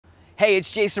Hey,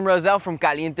 it's Jason Rosell from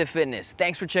Caliente Fitness.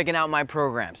 Thanks for checking out my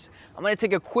programs. I'm gonna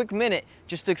take a quick minute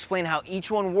just to explain how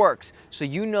each one works so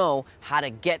you know how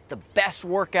to get the best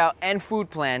workout and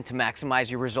food plan to maximize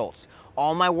your results.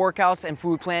 All my workouts and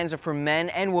food plans are for men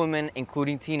and women,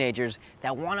 including teenagers,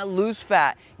 that wanna lose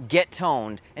fat, get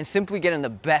toned, and simply get in the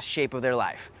best shape of their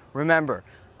life. Remember,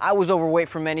 I was overweight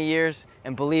for many years,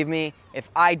 and believe me,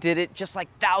 if I did it just like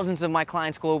thousands of my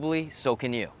clients globally, so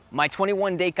can you. My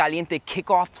 21-day Caliente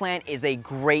kickoff plan is a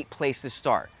great place to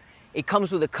start. It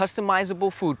comes with a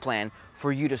customizable food plan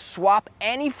for you to swap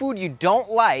any food you don't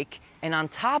like, and on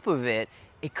top of it,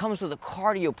 it comes with a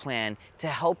cardio plan to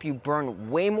help you burn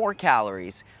way more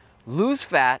calories, lose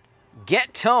fat,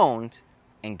 get toned,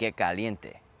 and get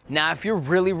caliente. Now, if you're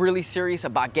really serious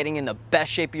about getting in the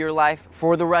best shape of your life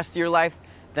for the rest of your life,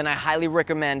 then I highly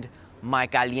recommend my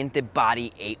Caliente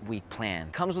Body 8-week plan.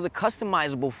 It comes with a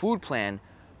customizable food plan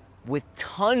with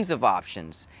tons of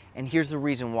options, and here's the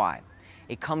reason why.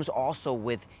 It comes also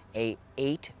with a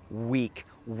 8-week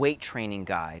weight training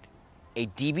guide, a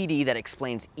DVD that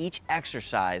explains each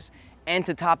exercise, and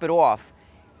to top it off,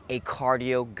 a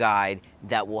cardio guide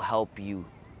that will help you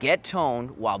get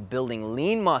toned while building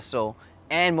lean muscle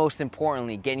and most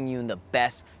importantly, getting you in the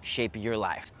best shape of your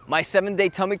life. My 7-day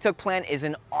tummy tuck plan is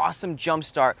an awesome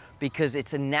jumpstart because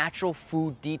it's a natural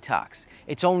food detox.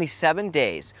 It's only 7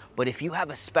 days, but if you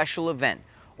have a special event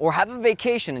or have a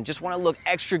vacation and just want to look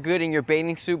extra good in your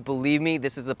bathing suit, believe me,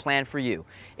 this is the plan for you.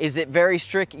 Is it very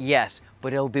strict? Yes,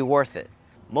 but it'll be worth it.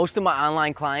 Most of my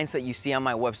online clients that you see on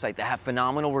my website that have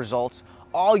phenomenal results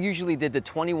all usually did the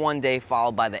 21-day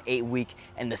followed by the 8-week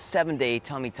and the 7-day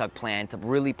tummy tuck plan to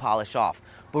really polish off.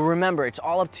 But remember, it's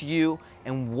all up to you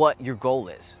and what your goal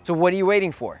is. So what are you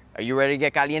waiting for? Are you ready to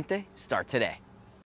get caliente? Start today.